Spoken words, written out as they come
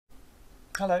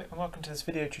Hello and welcome to this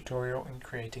video tutorial in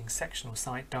creating sectional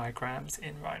site diagrams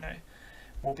in Rhino.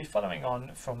 We'll be following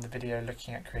on from the video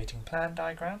looking at creating plan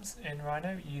diagrams in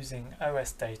Rhino using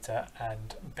OS data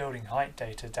and building height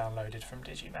data downloaded from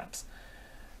Digimaps.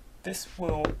 This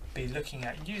will be looking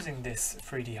at using this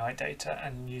 3D height data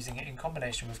and using it in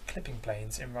combination with clipping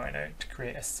planes in Rhino to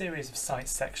create a series of site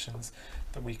sections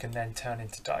that we can then turn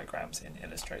into diagrams in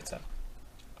Illustrator.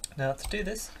 Now to do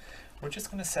this, we're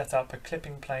just going to set up a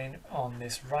clipping plane on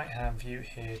this right hand view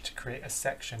here to create a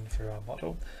section for our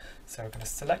model. So we're going to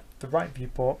select the right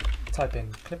viewport, type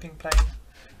in clipping plane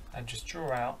and just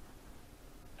draw out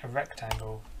a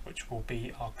rectangle which will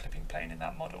be our clipping plane in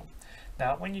that model.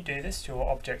 Now when you do this, your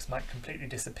objects might completely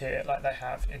disappear like they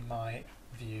have in my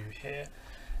view here,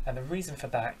 and the reason for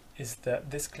that is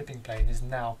that this clipping plane is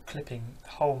now clipping the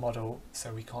whole model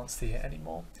so we can't see it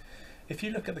anymore. If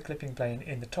you look at the clipping plane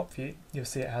in the top view, you'll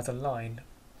see it has a line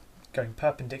going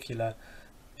perpendicular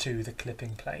to the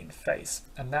clipping plane face,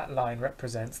 and that line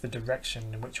represents the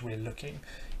direction in which we're looking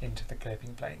into the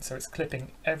clipping plane. So it's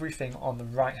clipping everything on the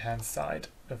right hand side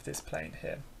of this plane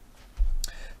here.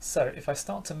 So if I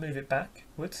start to move it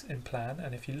backwards in plan,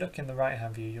 and if you look in the right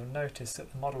hand view, you'll notice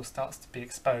that the model starts to be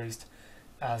exposed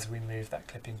as we move that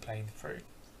clipping plane through.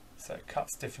 So it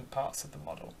cuts different parts of the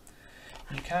model.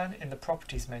 You can, in the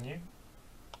properties menu,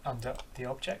 under the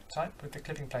object type with the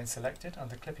clipping plane selected,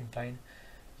 under clipping plane,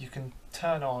 you can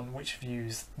turn on which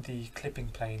views the clipping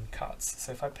plane cuts.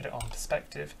 So if I put it on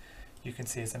perspective, you can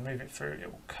see as I move it through,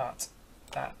 it will cut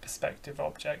that perspective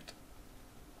object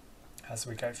as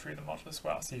we go through the model as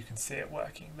well. So you can see it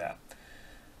working there.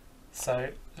 So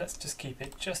let's just keep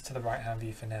it just to the right hand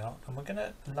view for now. And we're going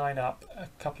to line up a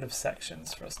couple of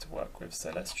sections for us to work with.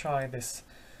 So let's try this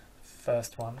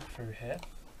first one through here.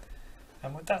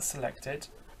 And with that selected,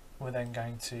 we're then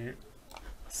going to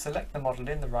select the model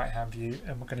in the right hand view,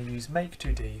 and we're going to use Make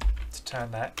 2D to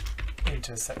turn that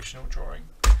into a sectional drawing.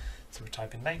 So we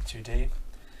type in Make 2D,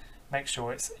 make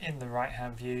sure it's in the right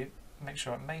hand view, make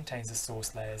sure it maintains the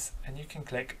source layers, and we can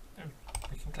click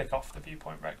off the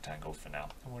viewpoint rectangle for now,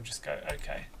 and we'll just go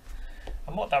OK.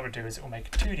 And what that would do is it will make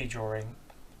a 2D drawing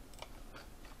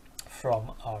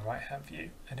from our right hand view.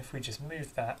 And if we just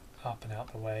move that up and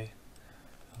out the way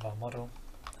of our model,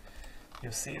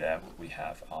 you'll see there we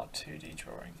have our 2D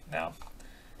drawing. Now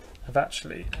let's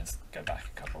go back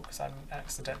a couple because I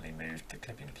accidentally moved the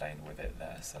clipping plane with it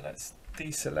there, so let's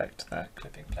deselect that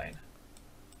clipping plane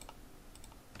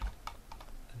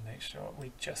and make sure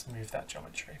we just move that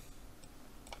geometry.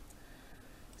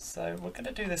 So we're going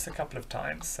to do this a couple of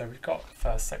times. So we've got the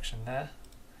first section there,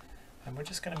 and we're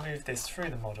just going to move this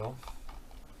through the model,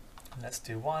 and let's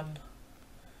do one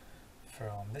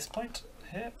from this point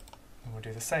here, and we'll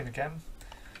do the same again.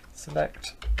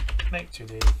 Select, Make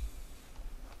 2D,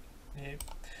 new.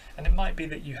 And it might be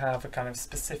that you have a kind of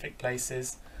specific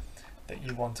places that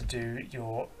you want to do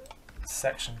your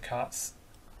section cuts,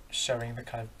 showing the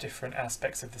kind of different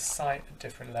aspects of the site at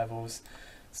different levels.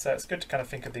 So it's good to kind of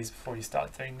think of these before you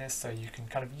start doing this, so you can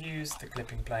kind of use the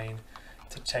clipping plane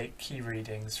to take key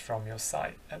readings from your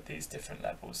site at these different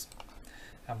levels.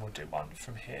 And we'll do one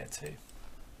from here too.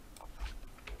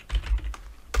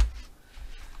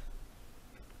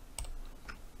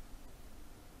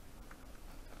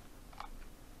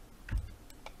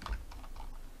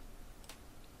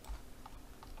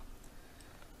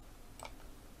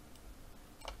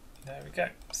 There we go.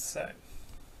 So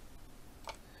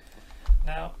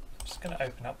now I'm just going to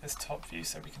open up this top view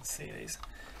so we can see these.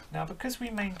 Now because we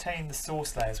maintain the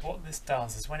source layers, what this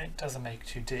does is when it does a Make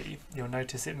 2D, you'll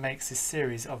notice it makes this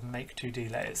series of Make 2D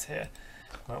layers here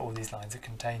where all these lines are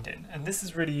contained in. And this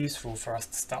is really useful for us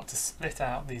to start to split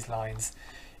out these lines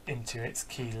into its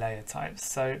key layer types.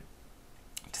 So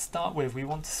to start with, we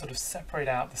want to sort of separate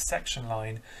out the section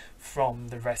line from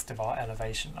the rest of our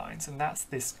elevation lines, and that's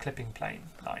this clipping plane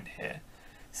line here.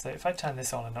 So if I turn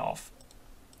this on and off,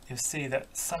 you'll see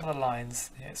that some of the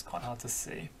lines here, it's quite hard to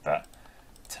see, but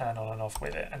turn on and off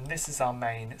with it, and this is our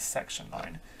main section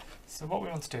line. So what we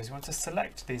want to do is we want to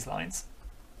select these lines,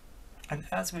 and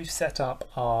as we've set up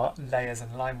our layers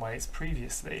and line weights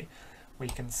previously, we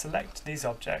can select these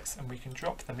objects and we can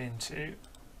drop them into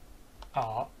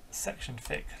our section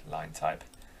thick line type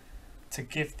to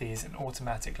give these an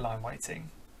automatic line weighting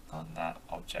on that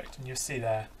object, and you'll see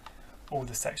there all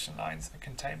the section lines are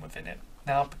contained within it.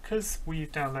 Now because we've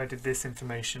downloaded this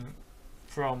information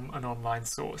from an online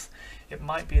source, it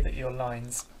might be that your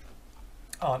lines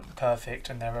aren't perfect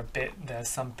and there's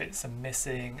some bits are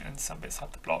missing and some bits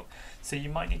have to block, so you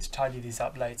might need to tidy these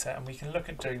up later, and we can look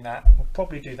at doing that. We'll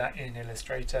probably do that in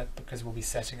Illustrator because we'll be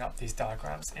setting up these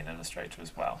diagrams in Illustrator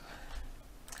as well.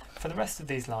 For the rest of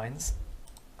these lines,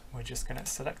 we're just going to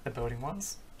select the building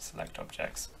ones, select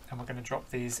objects, and we're going to drop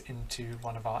these into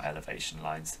one of our elevation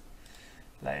lines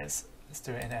layers. Let's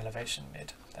do it in elevation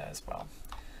mid there as well.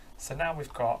 So now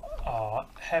we've got our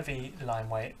heavy line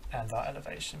weight and our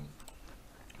elevation.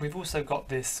 We've also got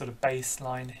this sort of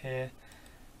baseline here,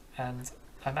 and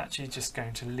I'm actually just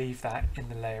going to leave that in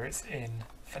the layer it's in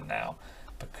for now,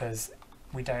 because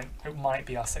it might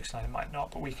be our section line, it might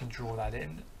not, but we can draw that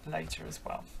in later as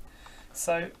well.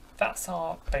 So that's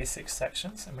our basic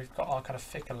sections, and we've got our kind of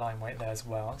thicker line weight there as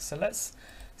well. So let's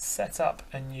set up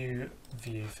a new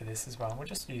view for this as well, and we'll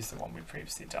just use the one we've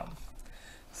previously done.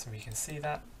 So we can see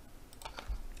that,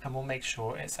 and we'll make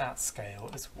sure it's at scale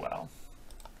as well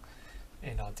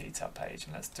in our detail page,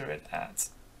 and let's do it at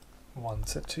 1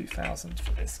 to 2000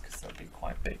 for this, because they'll be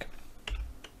quite big,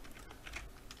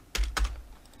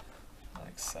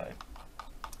 like so.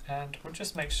 And we'll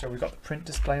just make sure we've got the print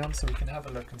display on so we can have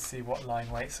a look and see what line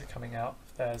weights are coming out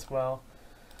there as well.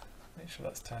 Make sure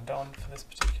that's turned on for this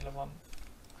particular one,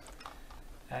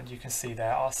 and you can see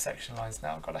there our section line's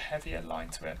now got a heavier line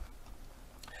to it.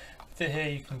 Here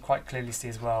you can quite clearly see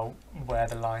as well where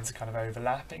the lines are kind of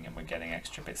overlapping and we're getting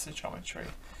extra bits of geometry.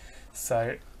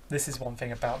 So this is one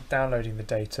thing about downloading the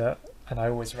data, and I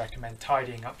always recommend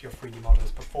tidying up your 3D models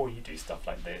before you do stuff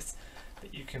like this,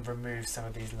 that you can remove some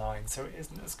of these lines so it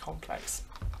isn't as complex.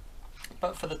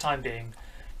 But for the time being,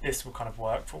 this will kind of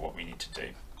work for what we need to do.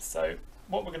 So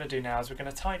what we're going to do now is we're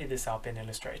going to tidy this up in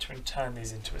Illustrator and turn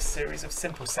these into a series of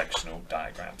simple sectional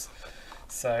diagrams.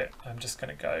 So I'm just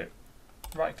going to go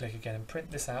right click again and print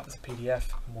this out as a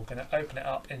PDF, and we're going to open it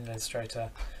up in Illustrator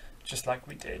just like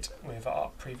we did with our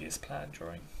previous plan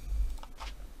drawing.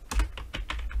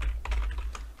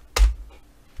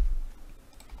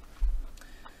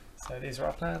 So these are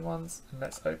our plan ones, and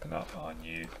let's open up our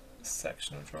new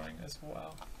sectional drawing as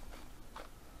well.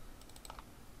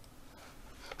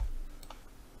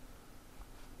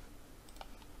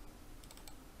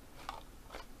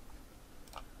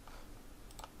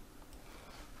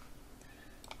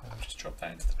 Drop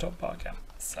that into the top bar again.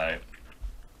 So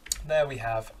there we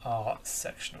have our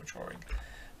sectional drawing.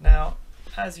 Now,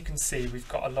 as you can see, we've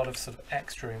got a lot of sort of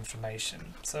extra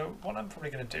information. So what I'm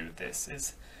probably going to do with this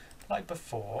is, like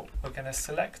before, we're going to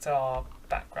select our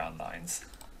background lines,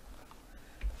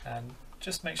 and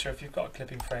just make sure if you've got a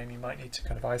clipping frame, you might need to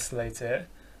kind of isolate it,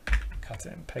 cut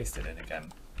it and paste it in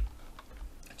again,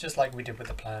 just like we did with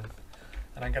the plan.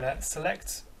 And I'm going to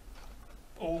select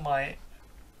all my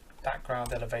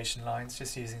background elevation lines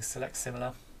just using select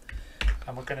similar,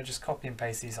 and we're going to just copy and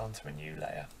paste these onto a new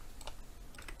layer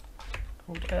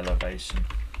called elevation,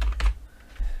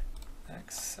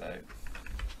 like so,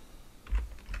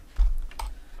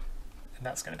 and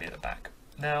that's going to be at the back.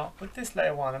 Now with this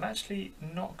layer 1, I'm actually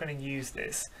not going to use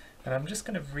this, and I'm just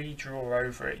going to redraw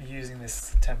over it using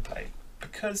this template,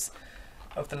 because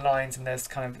of the lines and there's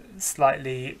kind of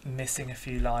slightly missing a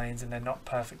few lines and they're not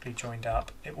perfectly joined up.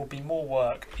 It will be more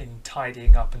work in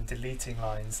tidying up and deleting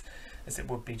lines as it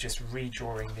would be just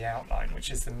redrawing the outline, which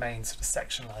is the main sort of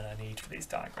section line I need for these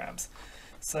diagrams.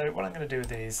 So what I'm going to do with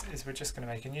these is we're just going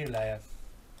to make a new layer,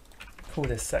 call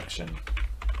this section,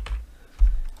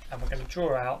 and we're going to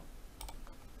draw out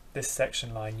this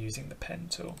section line using the pen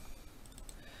tool.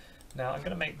 Now I'm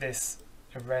going to make this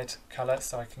a red colour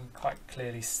so I can quite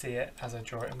clearly see it as I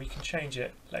draw it, and we can change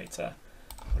it later.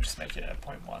 We'll just make it a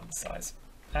 0.1 size.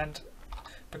 And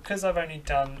because I've only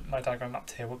done my diagram up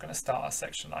to here, we're going to start our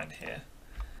section line here.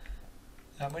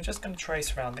 And we're just going to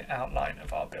trace around the outline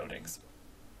of our buildings,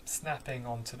 snapping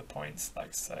onto the points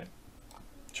like so.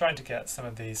 Trying to get some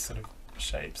of these sort of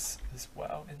shapes as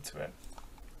well into it.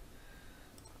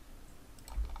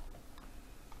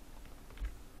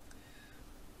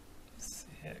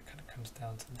 Here it kind of comes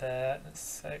down to there. Let's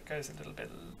say it goes a little bit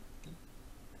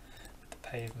with the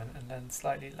pavement and then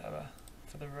slightly lower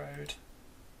for the road,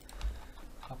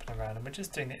 up and around. And we're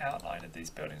just doing the outline of these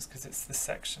buildings because it's the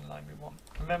section line we want.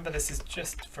 Remember, this is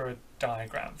just for a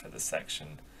diagram for the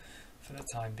section for the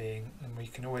time being, and we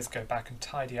can always go back and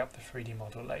tidy up the 3D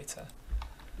model later.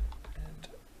 And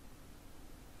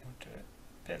we'll do it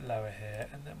a bit lower here,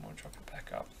 and then we'll drop it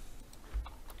back up.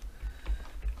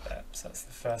 There, so that's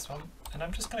the first one, and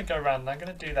I'm just going to go around and I'm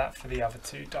going to do that for the other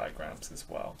two diagrams as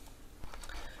well.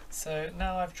 So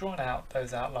now I've drawn out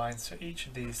those outlines for each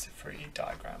of these 3D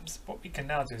diagrams. What we can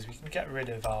now do is we can get rid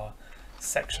of our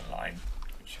section line,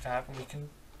 which we have, and we can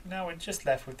now we're just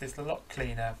left with this a lot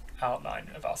cleaner outline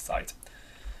of our site.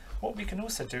 What we can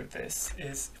also do with this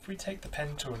is if we take the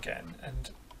pen tool again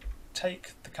and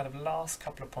take the kind of last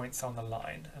couple of points on the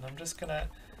line, and I'm just going to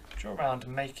draw around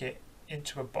and make it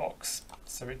into a box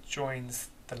so it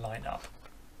joins the line up.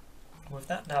 With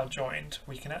that now joined,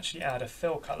 we can actually add a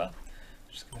fill colour.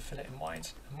 I'm just going to fill it in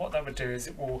white, and what that would do is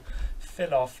it will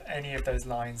fill off any of those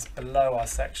lines below our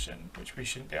section which we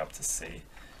shouldn't be able to see,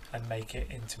 and make it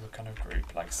into a kind of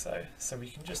group like so. So we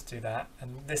can just do that,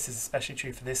 and this is especially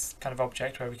true for this kind of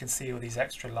object where we can see all these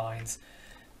extra lines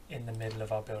in the middle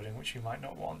of our building which we might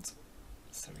not want.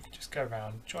 So we can just go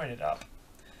around, join it up,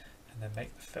 and then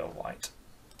make the fill white.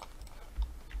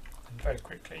 And very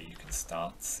quickly you can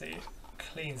start to see it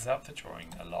cleans up the drawing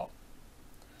a lot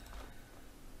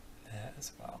there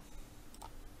as well.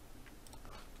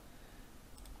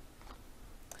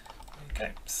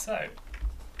 Okay, so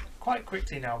quite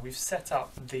quickly now we've set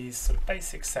up these sort of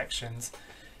basic sections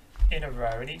in a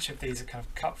row, and each of these are kind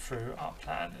of cut through our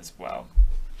plan as well.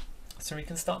 So we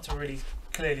can start to really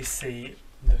clearly see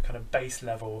the kind of base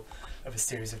level of a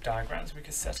series of diagrams we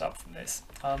could set up from this.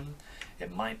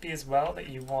 It might be as well that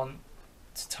you want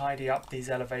to tidy up these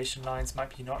elevation lines.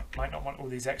 Might not want all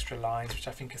these extra lines, which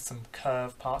I think are some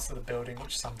curved parts of the building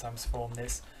which sometimes form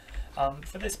this.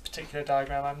 For this particular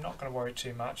diagram I'm not going to worry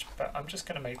too much, but I'm just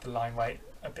going to make the line weight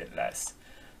a bit less.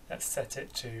 Let's set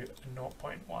it to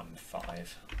 0.15.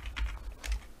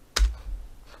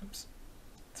 Oops,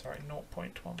 sorry,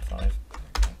 0.15. Okay.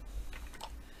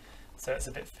 So it's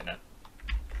a bit thinner.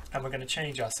 And we're going to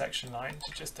change our section line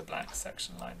to just a black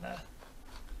section line there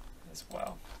as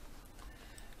well.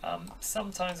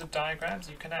 Sometimes with diagrams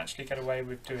you can actually get away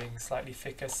with doing slightly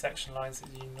thicker section lines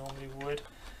than you normally would,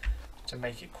 to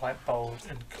make it quite bold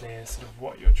and clear sort of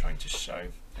what you're trying to show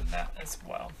in that as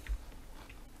well.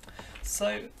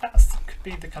 So that could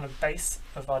be the kind of base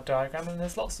of our diagram, and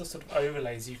there's lots of sort of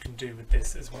overlays you can do with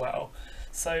this as well.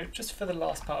 So just for the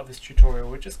last part of this tutorial,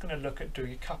 we're just going to look at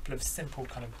doing a couple of simple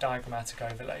kind of diagrammatic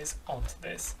overlays onto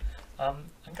this. I'm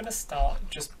going to start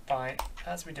just by,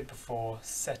 as we did before,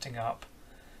 setting up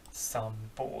some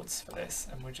boards for this,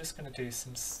 and we're just going to do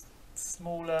some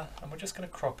smaller, and we're just going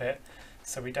to crop it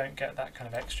so we don't get that kind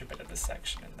of extra bit of the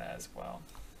section in there as well,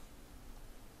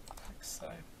 like so.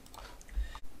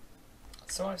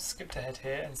 So I've skipped ahead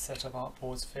here and set up our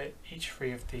boards for each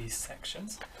three of these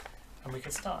sections, and we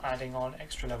can start adding on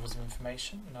extra levels of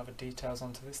information and other details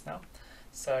onto this now.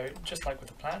 So just like with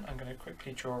the plan, I'm going to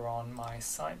quickly draw on my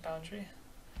site boundary.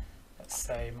 Let's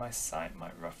say my site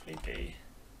might roughly be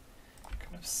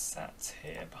kind of sat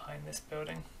here behind this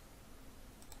building.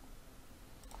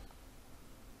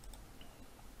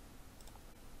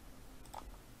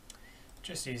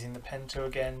 Just using the pen tool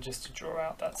again just to draw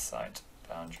out that site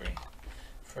boundary.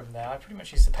 From there, I pretty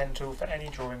much use the pen tool for any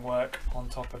drawing work on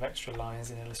top of extra lines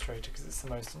in Illustrator because it's the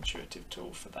most intuitive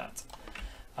tool for that.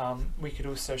 We could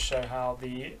also show how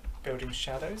the building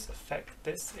shadows affect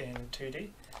this in 2D.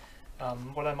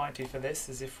 What I might do for this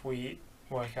is, if we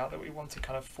work out that we want to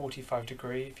kind of 45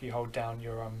 degree, if you hold down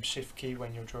your shift key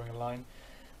when you're drawing a line,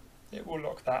 it will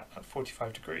lock that at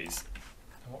 45 degrees.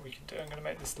 And what we can do, I'm going to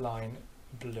make this line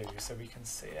blue so we can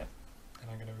see it,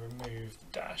 and I'm going to remove the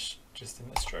dash just in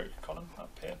the stroke column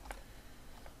up here,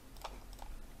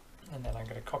 and then I'm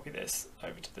going to copy this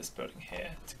over to this building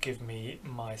here to give me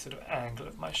my sort of angle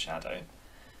of my shadow,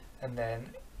 and then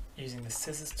using the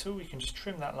scissors tool we can just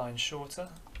trim that line shorter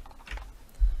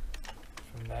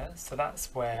from there. So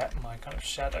that's where my kind of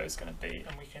shadow is going to be,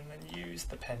 and we can then use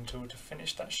the pen tool to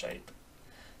finish that shape.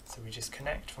 So we just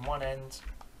connect from one end,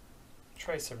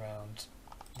 trace around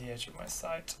the edge of my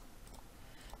site,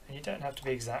 and you don't have to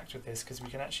be exact with this because we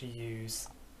can actually use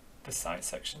the site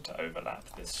section to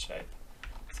overlap this shape.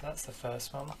 So that's the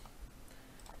first one,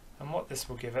 and what this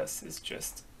will give us is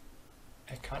just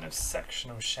a kind of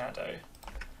sectional shadow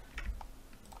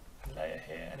layer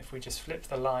here, and if we just flip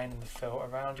the line and the fill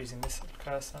around using this little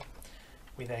cursor,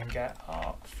 we then get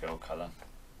our fill colour.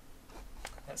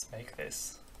 Let's make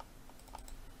this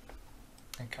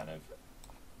a kind of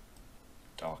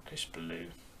darkish blue.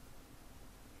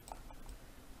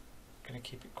 I'm going to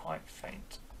keep it quite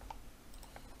faint.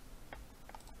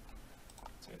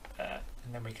 Do it there,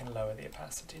 and then we can lower the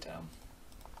opacity down.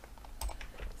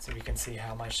 So we can see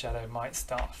how my shadow might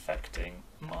start affecting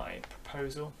my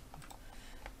proposal.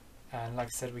 And like I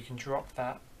said, we can drop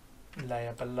that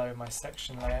layer below my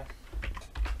section layer,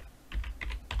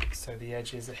 so the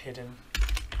edges are hidden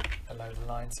below the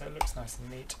line, so it looks nice and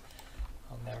neat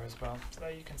on there as well. So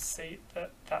there you can see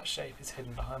that that shape is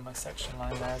hidden behind my section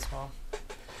line there as well.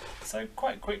 So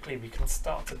quite quickly we can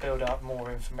start to build up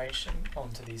more information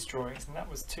onto these drawings, and that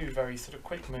was two very sort of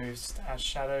quick moves to add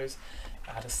shadows,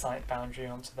 add a site boundary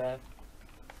onto there.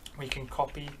 We can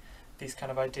copy these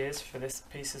kind of ideas for this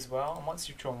piece as well, and once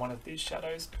you've drawn one of these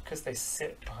shadows, because they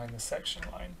sit behind the section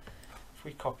line, if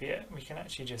we copy it we can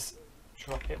actually just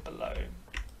drop it below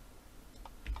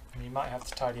And you might have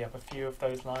to tidy up a few of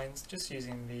those lines just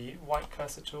using the white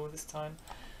cursor tool this time,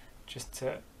 just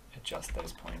to adjust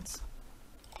those points,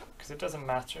 because it doesn't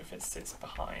matter if it sits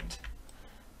behind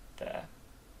there,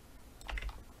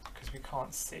 because we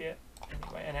can't see it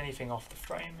anyway, and anything off the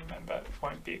frame, remember,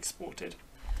 won't be exported.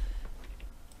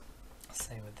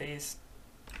 Same with these.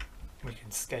 We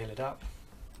can scale it up.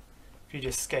 If you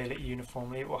just scale it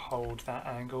uniformly, it will hold that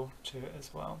angle to it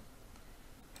as well.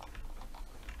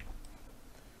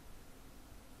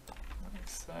 Like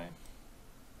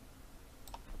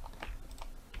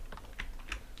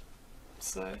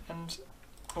so. And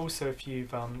also, if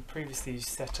you've previously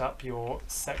set up your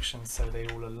sections so they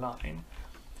all align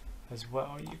as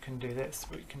well, you can do this.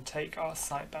 We can take our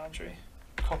site boundary,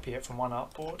 copy it from one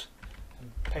artboard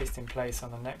and paste in place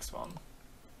on the next one,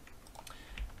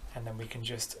 and then we can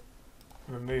just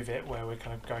remove it where we're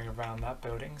kind of going around that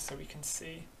building, so we can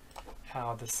see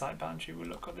how the site boundary will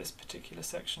look on this particular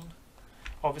section.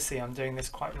 Obviously I'm doing this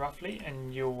quite roughly,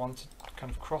 and you'll want to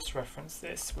kind of cross-reference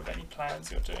this with any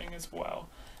plans you're doing as well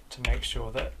to make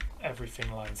sure that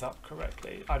everything lines up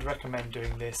correctly. I'd recommend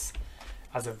doing this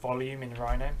as a volume in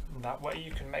Rhino, and that way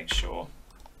you can make sure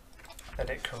that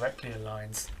it correctly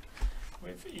aligns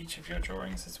with each of your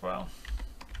drawings as well.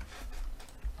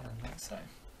 And like so.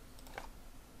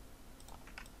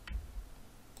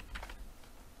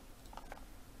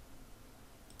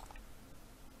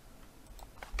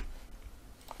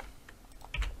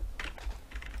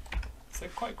 So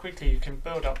quite quickly you can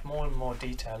build up more and more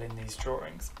detail in these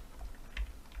drawings,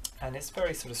 and it's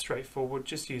very sort of straightforward,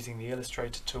 just using the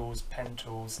Illustrator tools, pen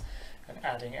tools, and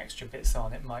adding extra bits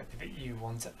on. It might be that you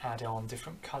want to add on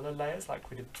different colour layers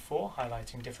like we did before,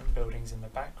 highlighting different buildings in the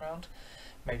background.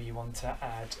 Maybe you want to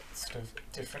add sort of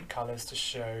different colours to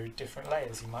show different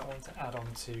layers. You might want to add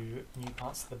on to new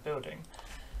parts of the building.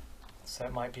 So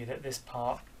it might be that this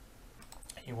part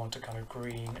you want a kind of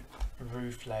green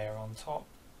roof layer on top,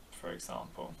 for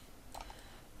example.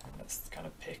 And let's kind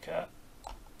of pick a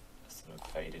sort of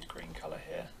faded green colour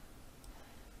here,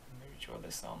 and maybe draw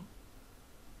this on,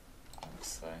 like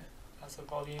so, as a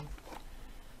volume.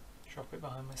 Drop it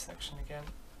behind my section again,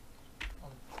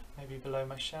 maybe below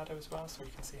my shadow as well, so we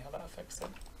can see how that affects it.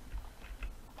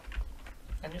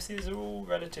 And you'll see these are all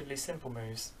relatively simple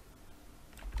moves,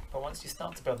 but once you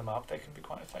start to build them up, they can be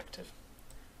quite effective.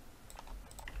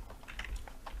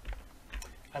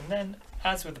 And then,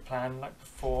 as with the plan, like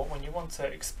before, when you want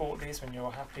to export these, when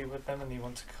you're happy with them and you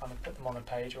want to kind of put them on a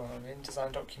page or on an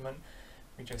InDesign document,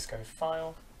 we just go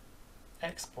File,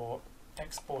 Export,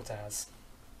 Export As,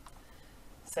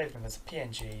 save them as a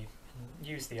PNG, and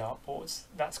use the artboards.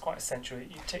 That's quite essential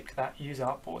that you tick that Use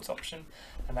Artboards option,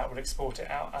 and that will export it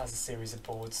out as a series of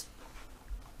boards.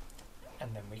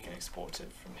 And then we can export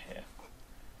it from here.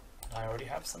 And I already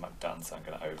have some I've done, so I'm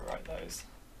going to overwrite those.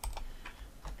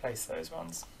 Replace those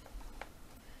ones,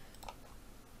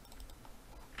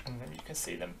 and then you can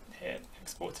see them here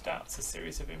exported out as a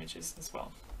series of images as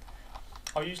well.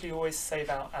 I'll usually always save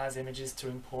out as images to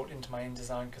import into my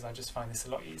InDesign, because I just find this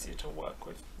a lot easier to work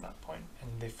with at that point,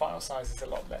 and the file size is a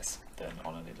lot less than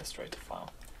on an Illustrator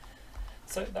file.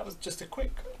 So that was just a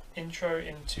quick intro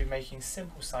into making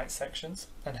simple site sections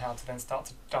and how to then start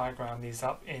to diagram these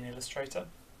up in Illustrator.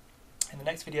 In the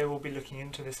next video we'll be looking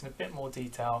into this in a bit more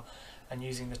detail and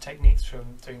using the techniques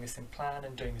from doing this in plan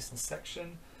and doing this in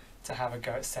section to have a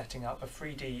go at setting up a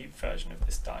 3D version of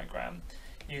this diagram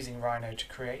using Rhino to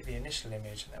create the initial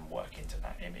image and then work into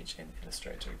that image in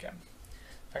Illustrator again.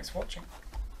 Thanks for watching.